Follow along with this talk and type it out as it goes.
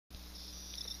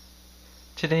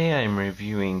Today I'm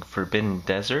reviewing Forbidden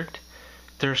Desert,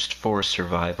 Thirst for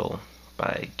Survival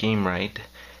by Gamewright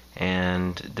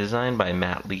and designed by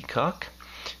Matt Leacock,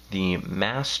 the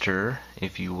master,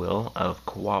 if you will, of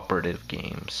cooperative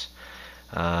games.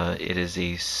 It is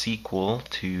a sequel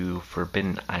to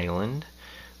Forbidden Island,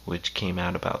 which came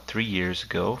out about 3 years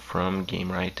ago from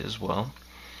Gamewright as well.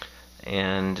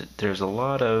 And there's a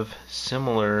lot of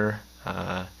similar,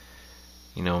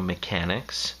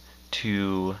 mechanics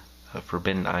to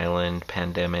Forbidden Island,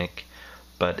 Pandemic,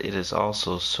 but it is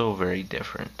also so very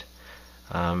different.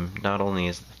 Not only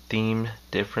is the theme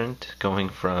different, going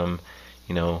from,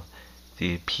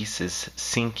 the pieces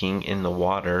sinking in the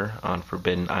water on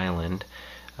Forbidden Island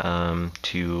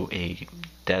to a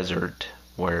desert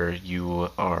where you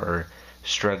are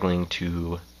struggling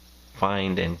to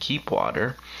find and keep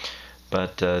water,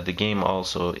 but the game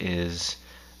also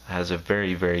has a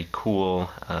very, very cool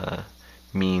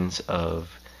means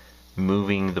of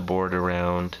moving the board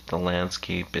around. The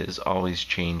landscape is always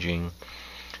changing,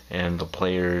 and the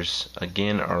players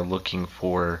again are looking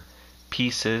for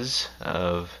pieces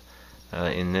of,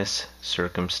 in this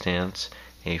circumstance,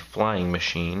 a flying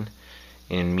machine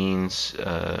in means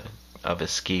of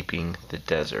escaping the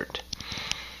desert.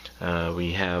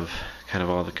 We have kind of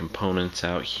all the components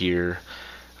out here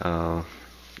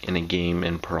in a game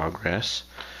in progress.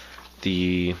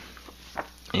 The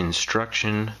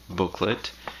instruction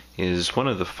booklet is one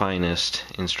of the finest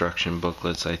instruction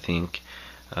booklets, I think,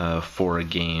 for a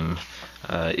game.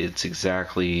 It's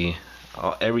exactly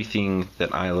everything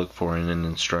that I look for in an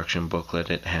instruction booklet.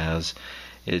 It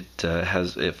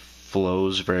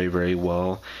flows very, very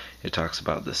well. It talks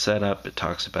about the setup. It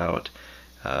talks about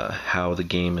how the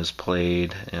game is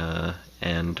played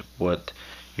and what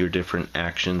your different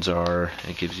actions are.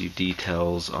 It gives you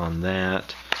details on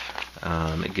that.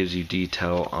 It gives you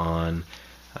detail on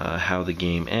how the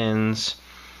game ends,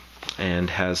 and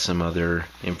has some other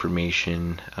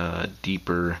information,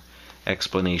 deeper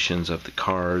explanations of the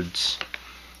cards.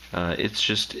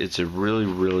 It's a really,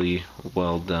 really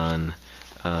well done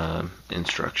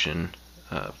instruction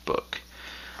book.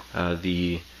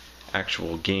 The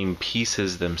actual game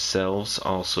pieces themselves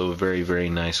also very, very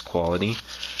nice quality.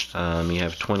 You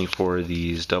have 24 of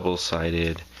these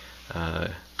double-sided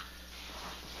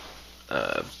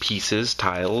pieces,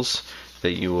 tiles,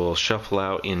 that you will shuffle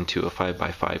out into a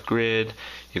 5x5 grid.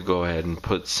 You go ahead and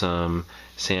put some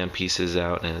sand pieces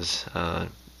out as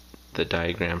the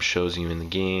diagram shows you in the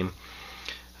game.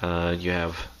 You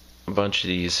have a bunch of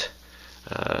these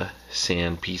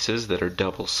sand pieces that are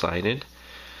double-sided,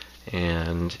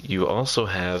 and you also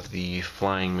have the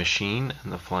flying machine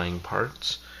and the flying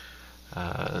parts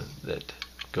that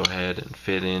go ahead and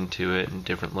fit into it in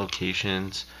different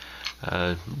locations.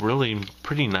 Really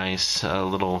pretty nice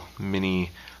little mini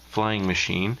flying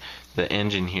machine. The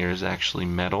engine here is actually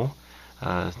metal,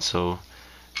 so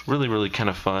really, really kind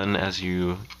of fun as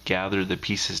you gather the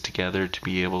pieces together to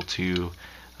be able to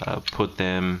put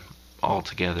them all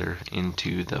together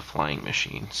into the flying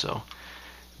machine. So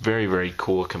very, very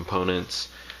cool components.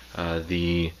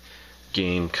 The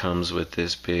game comes with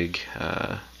this big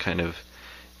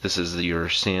this is your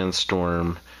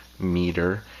sandstorm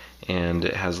meter, and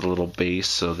it has a little base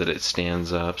so that it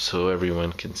stands up so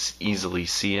everyone can easily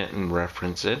see it and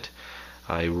reference it.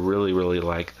 I really, really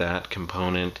like that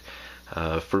component.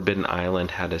 Forbidden Island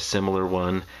had a similar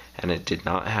one, and it did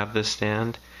not have the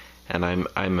stand, and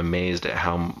I'm amazed at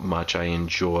how much I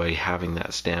enjoy having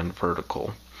that stand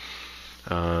vertical.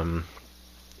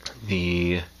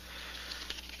 The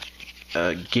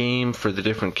game for the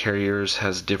different carriers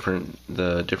has different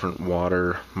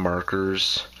water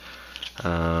markers.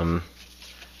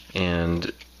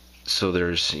 And so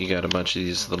you got a bunch of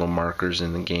these little markers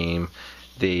in the game.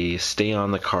 They stay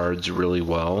on the cards really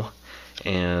well,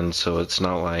 and so it's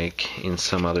not like in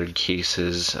some other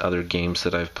cases, other games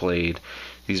that I've played,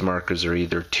 these markers are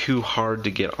either too hard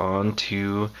to get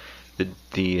onto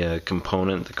the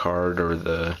component, the card or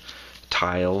the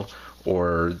tile,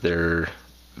 or they're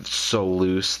so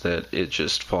loose that it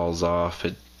just falls off,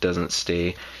 it doesn't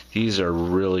stay. These are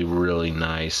really, really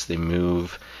nice. They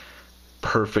move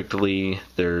perfectly.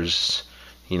 There's,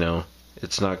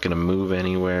 it's not going to move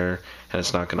anywhere, and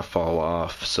it's not going to fall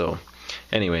off. So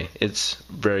anyway, it's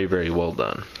very, very well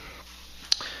done.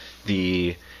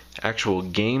 The actual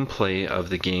gameplay of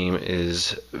the game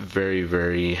is very,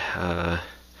 very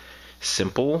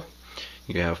simple.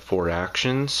 You have 4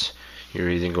 actions. You're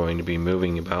either going to be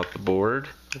moving about the board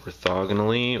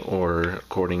orthogonally, or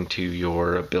according to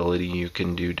your ability you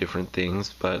can do different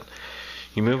things, but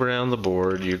you move around the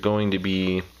board. You're going to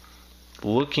be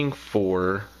looking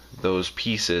for those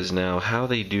pieces. Now, how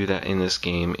they do that in this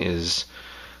game is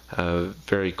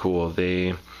Very cool.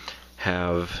 They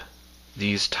have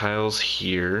these tiles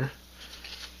here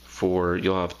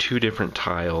you'll have 2 different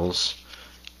tiles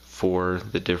for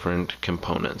the different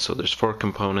components. So there's 4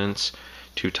 components,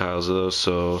 2 tiles of those,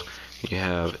 so you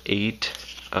have 8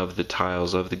 of the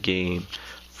tiles of the game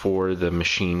for the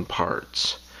machine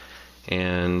parts.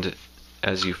 And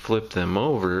as you flip them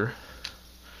over,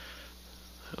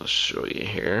 I'll show you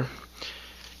here,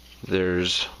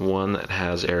 there's one that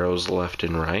has arrows left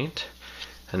and right,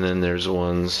 and then there's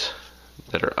ones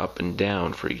that are up and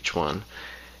down for each one.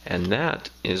 And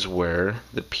that is where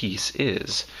the piece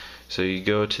is. So you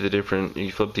go to the different,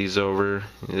 you flip these over,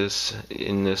 this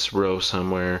in this row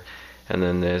somewhere, and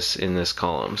then this in this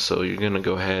column. So you're going to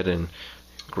go ahead and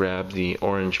grab the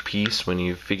orange piece when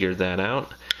you figured that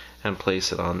out and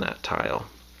place it on that tile.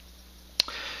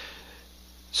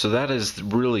 So that is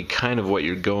really kind of what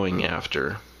you're going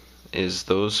after, is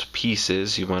those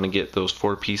pieces. You want to get those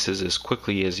 4 pieces as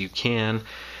quickly as you can,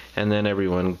 and then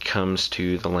everyone comes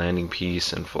to the landing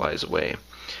piece and flies away.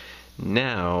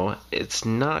 Now, it's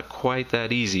not quite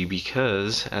that easy,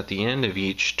 because at the end of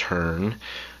each turn,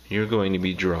 you're going to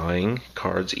be drawing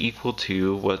cards equal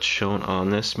to what's shown on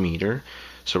this meter.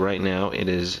 So right now it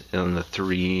is on the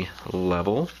 3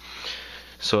 level.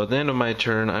 So at the end of my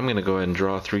turn, I'm going to go ahead and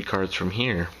draw 3 cards from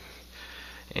here.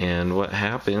 And what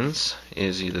happens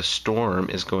is the storm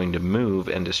is going to move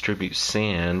and distribute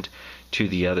sand to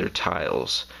the other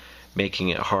tiles, making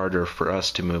it harder for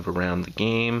us to move around the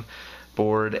game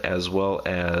board, as well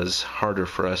as harder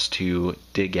for us to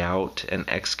dig out and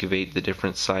excavate the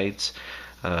different sites,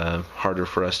 harder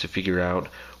for us to figure out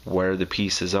where the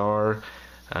pieces are,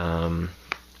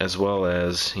 as well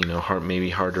as, you know, maybe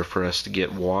harder for us to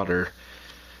get water.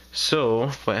 So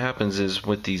what happens is,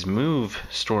 with these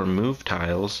storm move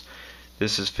tiles,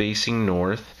 this is facing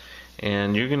north,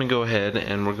 and you're going to go ahead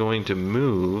and we're going to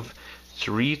move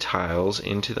 3 tiles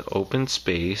into the open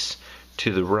space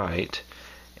to the right,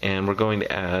 and we're going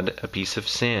to add a piece of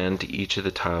sand to each of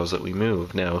the tiles that we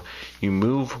move. Now, you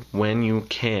move when you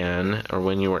can, or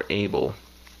when you are able.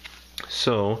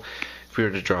 So if we were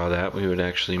to draw that, we would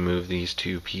actually move these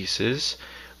 2 pieces.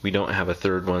 We don't have a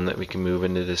third one that we can move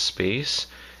into this space,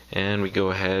 and we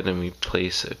go ahead and we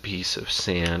place a piece of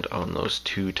sand on those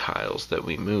 2 tiles that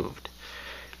we moved.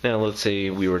 Now let's say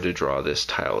we were to draw this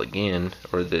tile again,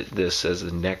 or this as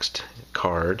the next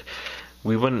card.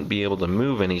 We wouldn't be able to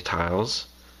move any tiles,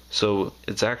 so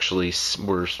it's actually,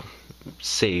 we're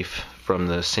safe from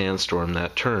the sandstorm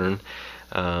that turn,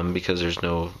 because there's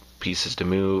no pieces to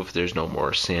move, there's no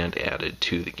more sand added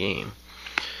to the game.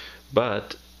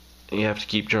 But you have to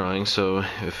keep drawing, so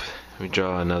if we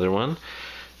draw another one,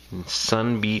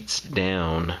 sun beats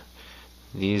down.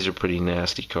 These are pretty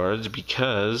nasty cards,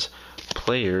 because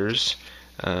players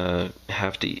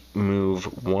have to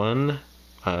move 1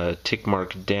 tick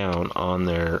mark down on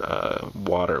their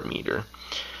water meter.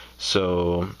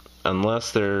 So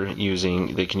unless they're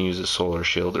they can use a solar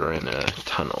shield or in a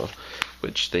tunnel,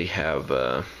 which they have.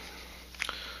 Let's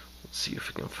see if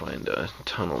we can find a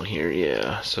tunnel here.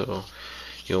 Yeah, so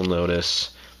you'll notice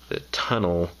the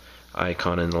tunnel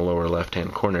icon in the lower left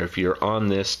hand corner. If you're on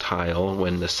this tile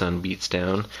when the sun beats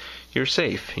down, you're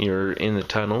safe. You're in the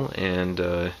tunnel, and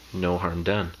no harm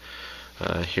done.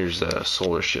 Here's a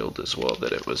solar shield as well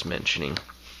that it was mentioning.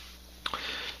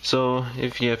 So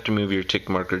if you have to move your tick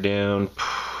marker down,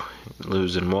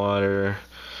 losing water.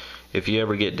 If you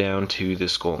ever get down to the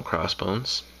skull and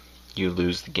crossbones, you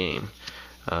lose the game.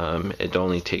 It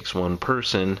only takes 1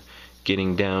 person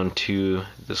getting down to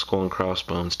the skull and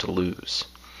crossbones to lose.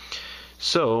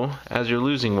 So as you're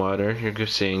losing water, you're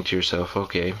just saying to yourself,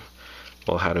 okay,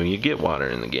 well, how do you get water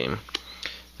in the game?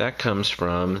 That comes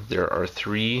from, there are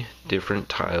 3 different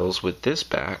tiles with this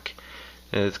back,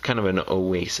 and it's kind of an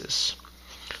oasis.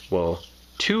 Well,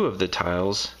 2 of the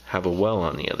tiles have a well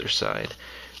on the other side.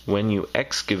 When you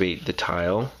excavate the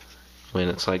tile, when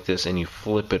it's like this and you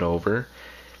flip it over,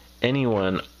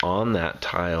 anyone on that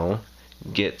tile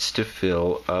gets to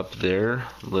fill up their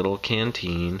little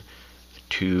canteen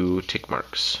 2 tick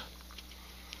marks.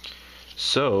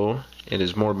 So it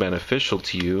is more beneficial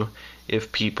to you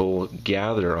if people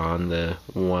gather on the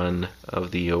one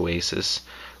of the oasis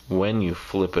when you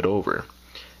flip it over.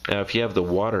 Now if you have the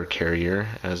water carrier,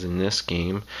 as in this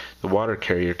game, the water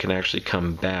carrier can actually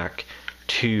come back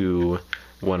to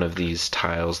one of these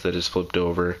tiles that is flipped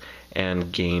over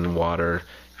and gain water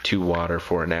to water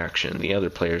for an action. The other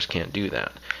players can't do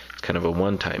that. It's kind of a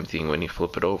one-time thing when you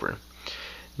flip it over.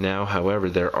 Now, however,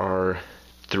 there are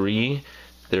 3.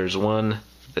 There's one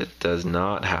that does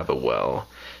not have a well.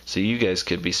 So you guys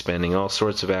could be spending all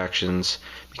sorts of actions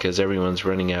because everyone's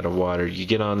running out of water. You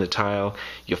get on the tile,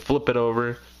 you flip it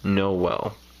over, no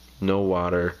well, no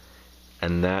water,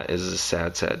 and that is a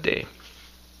sad, sad day.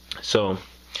 So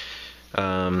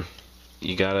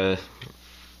you gotta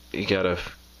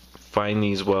find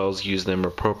these wells, use them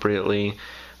appropriately,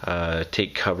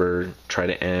 take cover, try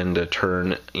to end a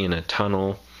turn in a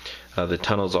tunnel. The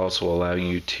tunnels also allow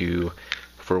you to,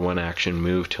 for one action,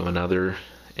 move to another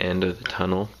end of the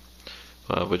tunnel,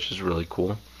 which is really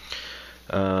cool.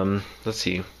 Let's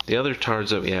see, the other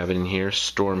cards that we have in here,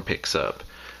 Storm picks up,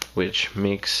 which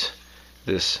makes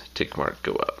this tick mark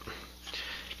go up.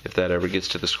 If that ever gets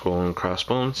to the skull and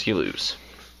crossbones, you lose.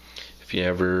 If you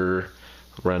ever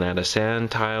run out of sand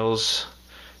tiles,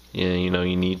 you know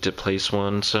you need to place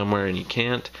one somewhere and you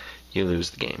can't, you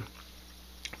lose the game.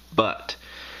 But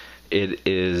it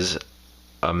is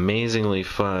amazingly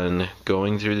fun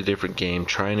going through the different game,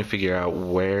 trying to figure out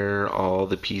where all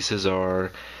the pieces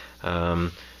are,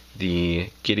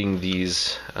 getting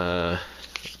these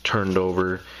turned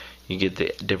over. You get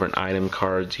the different item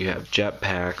cards. You have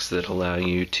jetpacks that allow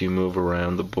you to move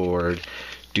around the board.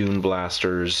 Dune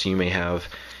blasters. You may have,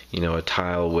 a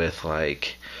tile with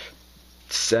like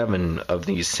 7 of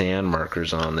these sand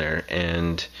markers on there,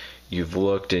 and you've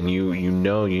looked and you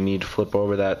know you need to flip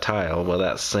over that tile. Well,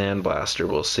 that sand blaster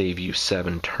will save you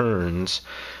 7 turns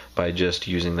by just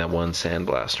using that one sand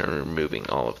blaster and removing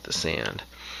all of the sand.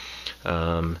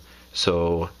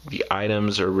 So the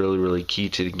items are really, really key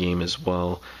to the game as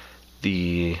well.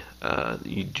 You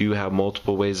do have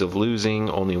multiple ways of losing,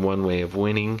 only one way of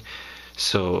winning.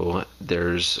 So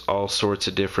there's all sorts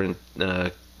of different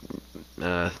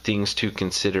things to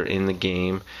consider in the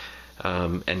game,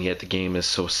 and yet the game is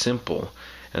so simple.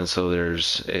 And so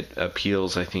it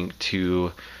appeals, I think,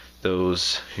 to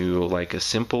those who like a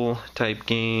simple type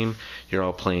game. You're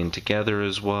all playing together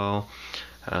as well.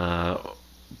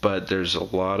 But there's a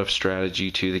lot of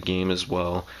strategy to the game as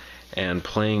well. And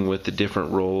playing with the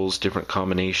different roles, different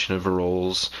combination of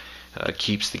roles,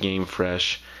 keeps the game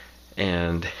fresh.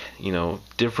 And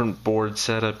different board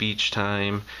setup each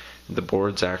time. The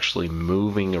board's actually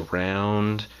moving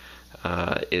around.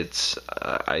 I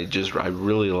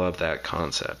really love that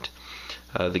concept.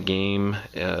 The game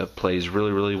plays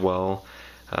really, really well.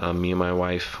 Me and my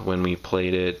wife, when we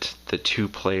played it, the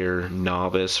 2-player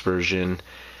novice version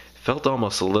felt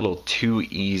almost a little too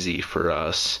easy for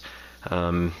us.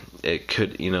 It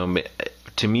could,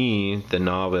 to me, the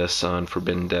novice on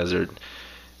Forbidden Desert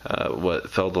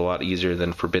what felt a lot easier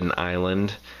than Forbidden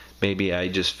Island. Maybe I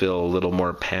just feel a little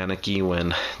more panicky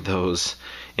when those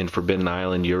in Forbidden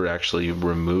Island you're actually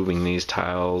removing these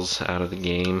tiles out of the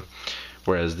game,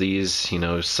 whereas these,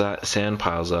 sand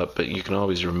piles up, but you can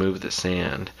always remove the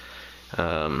sand.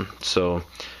 So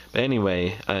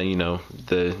anyway,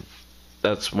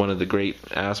 that's one of the great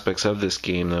aspects of this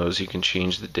game, though, is you can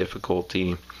change the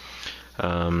difficulty.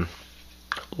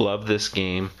 Love this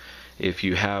game. If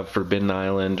you have Forbidden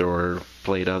Island or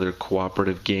played other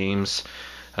cooperative games,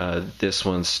 this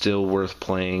one's still worth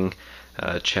playing.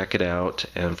 Check it out.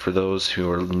 And for those who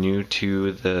are new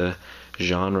to the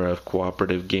genre of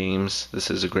cooperative games, this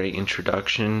is a great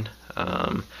introduction.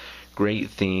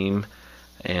 Great theme.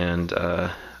 And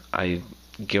I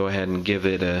go ahead and give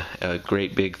it a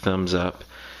great big thumbs up.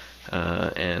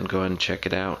 And go ahead and check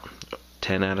it out.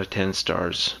 10 out of 10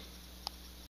 stars.